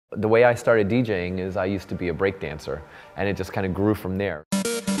The way I started DJing is I used to be a breakdancer, and it just kind of grew from there.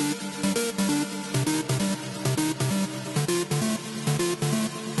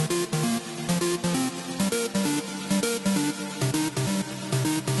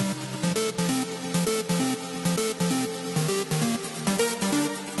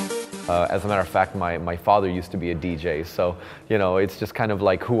 As a matter of fact, my father used to be a DJ, so you know it's just kind of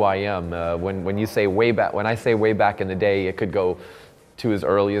like who I am. When you say way back, when I say way back in the day, it could go to as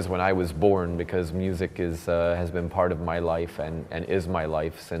early as when I was born, because music has been part of my life and is my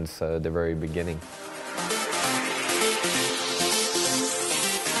life since the very beginning.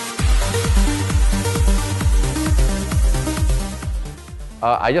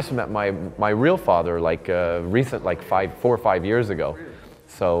 I just met my real father like like 4 or 5 years ago.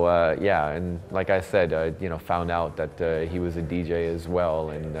 So yeah, and like I said, you know, found out that he was a DJ as well,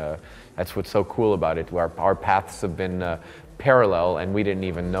 and that's what's so cool about it. Our paths have been parallel, and we didn't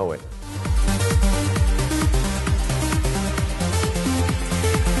even know it.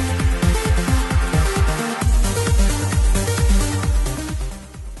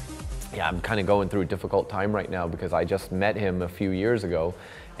 Yeah, I'm kind of going through a difficult time right now because I just met him a few years ago,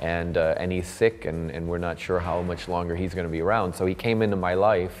 and he's sick, and we're not sure how much longer he's going to be around. So he came into my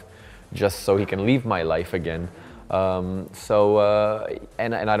life just so he can leave my life again. And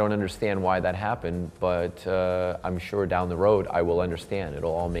I don't understand why that happened, but I'm sure down the road I will understand.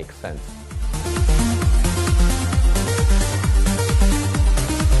 It'll all make sense.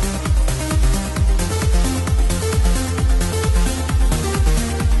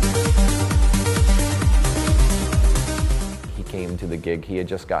 Came to the gig. He had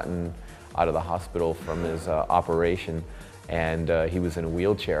just gotten out of the hospital from his operation, and he was in a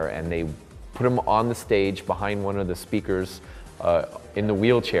wheelchair, and they put him on the stage behind one of the speakers in the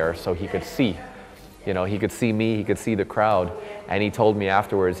wheelchair so he could see. You know, he could see me, he could see the crowd, and he told me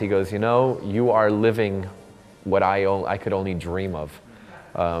afterwards, he goes, you know, you are living what I could only dream of.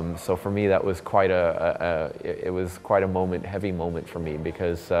 So for me, that was quite it was quite a moment, heavy moment for me,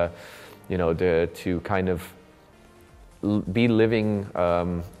 because you know, to kind of be living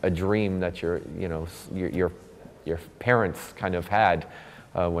a dream that your parents kind of had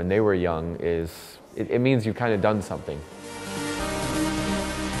when they were young it means you've kind of done something.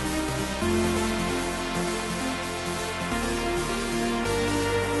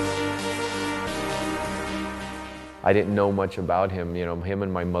 I didn't know much about him. You know, him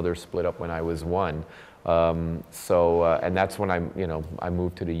and my mother split up when I was 1. And that's when I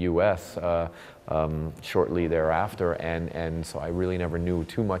moved to the U.S. Shortly thereafter, and so I really never knew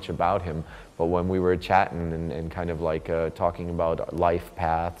too much about him. But when we were chatting and kind of like talking about life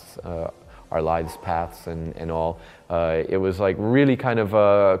paths, our lives paths and all, it was like really kind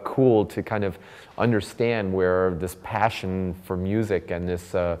of cool to kind of understand where this passion for music and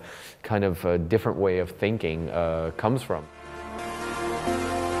this kind of different way of thinking comes from.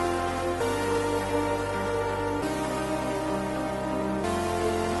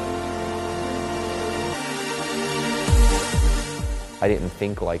 I didn't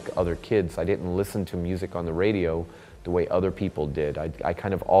think like other kids. I didn't listen to music on the radio the way other people did. I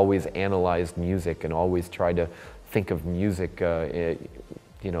kind of always analyzed music and always tried to think of music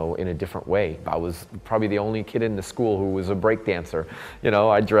you know, in a different way. I was probably the only kid in the school who was a breakdancer. You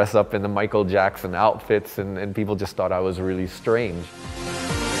know, I'd dress up in the Michael Jackson outfits, and people just thought I was really strange.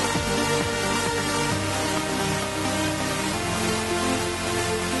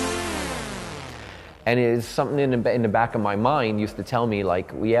 And it is something in the back of my mind used to tell me,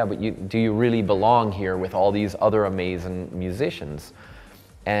 like, well, yeah, but do you really belong here with all these other amazing musicians?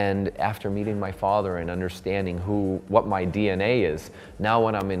 And after meeting my father and understanding what my DNA is, now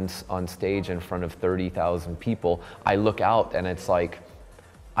when I'm on stage in front of 30,000 people, I look out and it's like,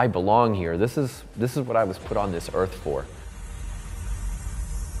 I belong here. This is what I was put on this earth for.